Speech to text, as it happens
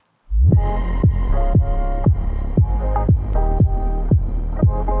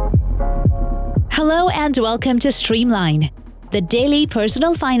and welcome to Streamline, the daily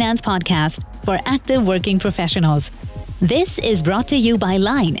personal finance podcast for active working professionals. This is brought to you by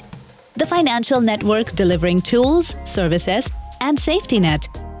Line, the financial network delivering tools, services, and safety net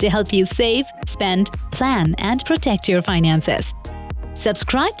to help you save, spend, plan, and protect your finances.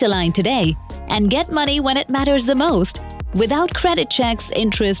 Subscribe to Line today and get money when it matters the most without credit checks,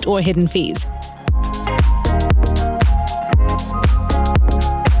 interest, or hidden fees.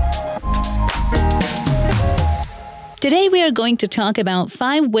 Today we are going to talk about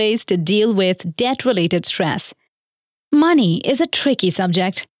 5 ways to deal with debt-related stress. Money is a tricky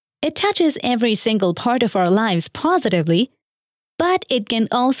subject. It touches every single part of our lives positively, but it can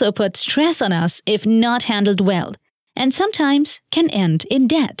also put stress on us if not handled well, and sometimes can end in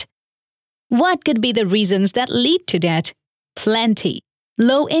debt. What could be the reasons that lead to debt? Plenty.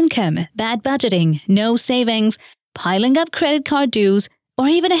 Low income, bad budgeting, no savings, piling up credit card dues, or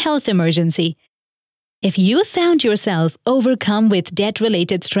even a health emergency. If you found yourself overcome with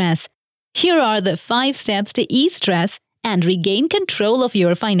debt-related stress, here are the 5 steps to ease stress and regain control of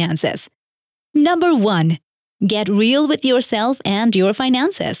your finances. Number 1. Get real with yourself and your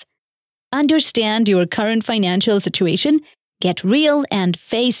finances. Understand your current financial situation, get real, and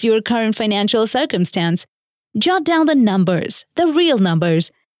face your current financial circumstance. Jot down the numbers, the real numbers,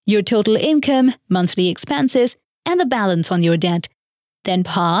 your total income, monthly expenses, and the balance on your debt. Then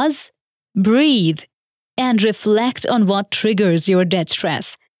pause, breathe, and reflect on what triggers your debt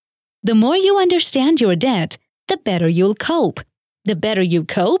stress. The more you understand your debt, the better you'll cope. The better you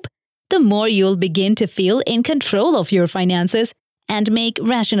cope, the more you'll begin to feel in control of your finances and make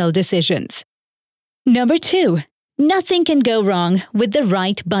rational decisions. Number 2. Nothing can go wrong with the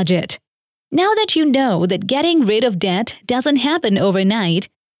right budget. Now that you know that getting rid of debt doesn't happen overnight,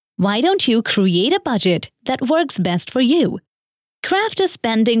 why don't you create a budget that works best for you? Craft a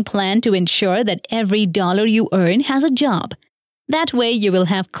spending plan to ensure that every dollar you earn has a job. That way you will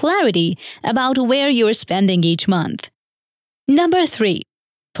have clarity about where you're spending each month. Number 3.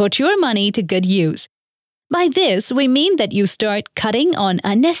 Put your money to good use. By this, we mean that you start cutting on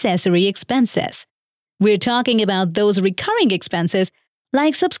unnecessary expenses. We're talking about those recurring expenses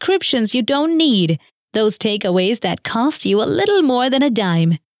like subscriptions you don't need, those takeaways that cost you a little more than a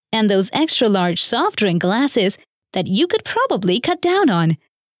dime, and those extra-large soft drink glasses that you could probably cut down on.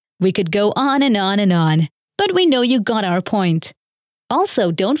 We could go on and on and on, but we know you got our point.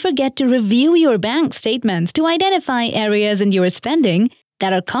 Also, don't forget to review your bank statements to identify areas in your spending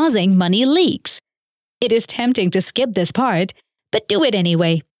that are causing money leaks. It is tempting to skip this part, but do it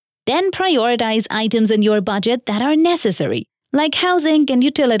anyway. Then prioritize items in your budget that are necessary, like housing and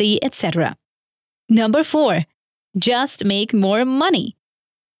utility, etc. Number 4. Just make more money.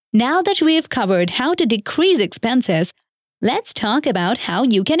 Now that we've covered how to decrease expenses, let's talk about how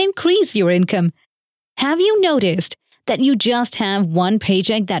you can increase your income. Have you noticed that you just have one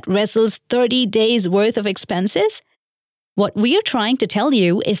paycheck that wrestles 30 days' worth of expenses? What we're trying to tell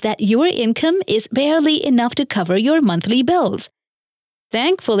you is that your income is barely enough to cover your monthly bills.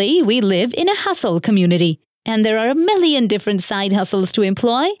 Thankfully, we live in a hustle community, and there are a million different side hustles to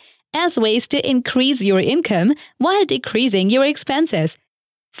employ as ways to increase your income while decreasing your expenses.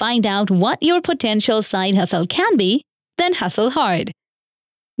 Find out what your potential side hustle can be, then hustle hard.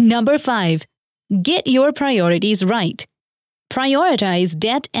 Number 5. Get your priorities right. Prioritize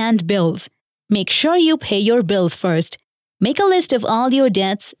debt and bills. Make sure you pay your bills first. Make a list of all your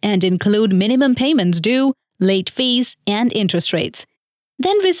debts and include minimum payments due, late fees, and interest rates.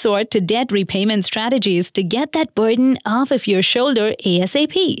 Then resort to debt repayment strategies to get that burden off of your shoulder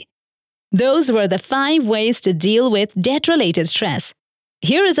ASAP. Those were the 5 ways to deal with debt-related stress.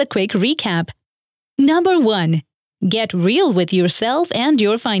 Here is a quick recap. Number 1. Get real with yourself and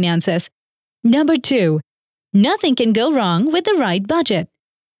your finances. Number 2. Nothing can go wrong with the right budget.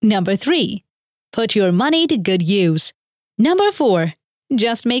 Number 3. Put your money to good use. Number 4.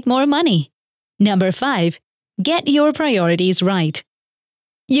 Just make more money. Number 5. Get your priorities right.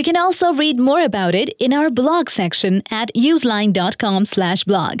 You can also read more about it in our blog section at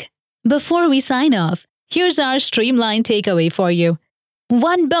useline.com/blog. Before we sign off, here's our Streamline takeaway for you.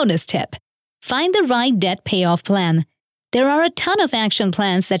 1 bonus tip. Find the right debt payoff plan. There are a ton of action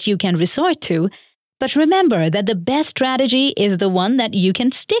plans that you can resort to, but remember that the best strategy is the one that you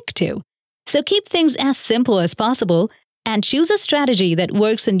can stick to. So keep things as simple as possible and choose a strategy that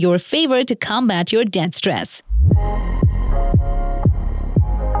works in your favor to combat your debt stress.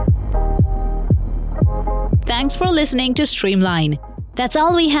 Thanks for listening to Streamline. That's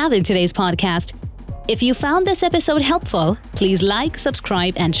all we have in today's podcast. If you found this episode helpful, please like,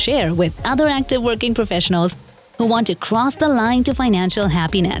 subscribe, and share with other active working professionals who want to cross the line to financial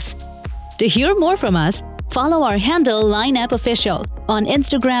happiness. To hear more from us, follow our handle LineUpOfficial on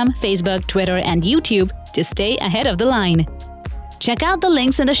Instagram, Facebook, Twitter, and YouTube to stay ahead of the line. Check out the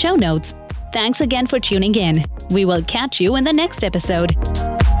links in the show notes. Thanks again for tuning in. We will catch you in the next episode.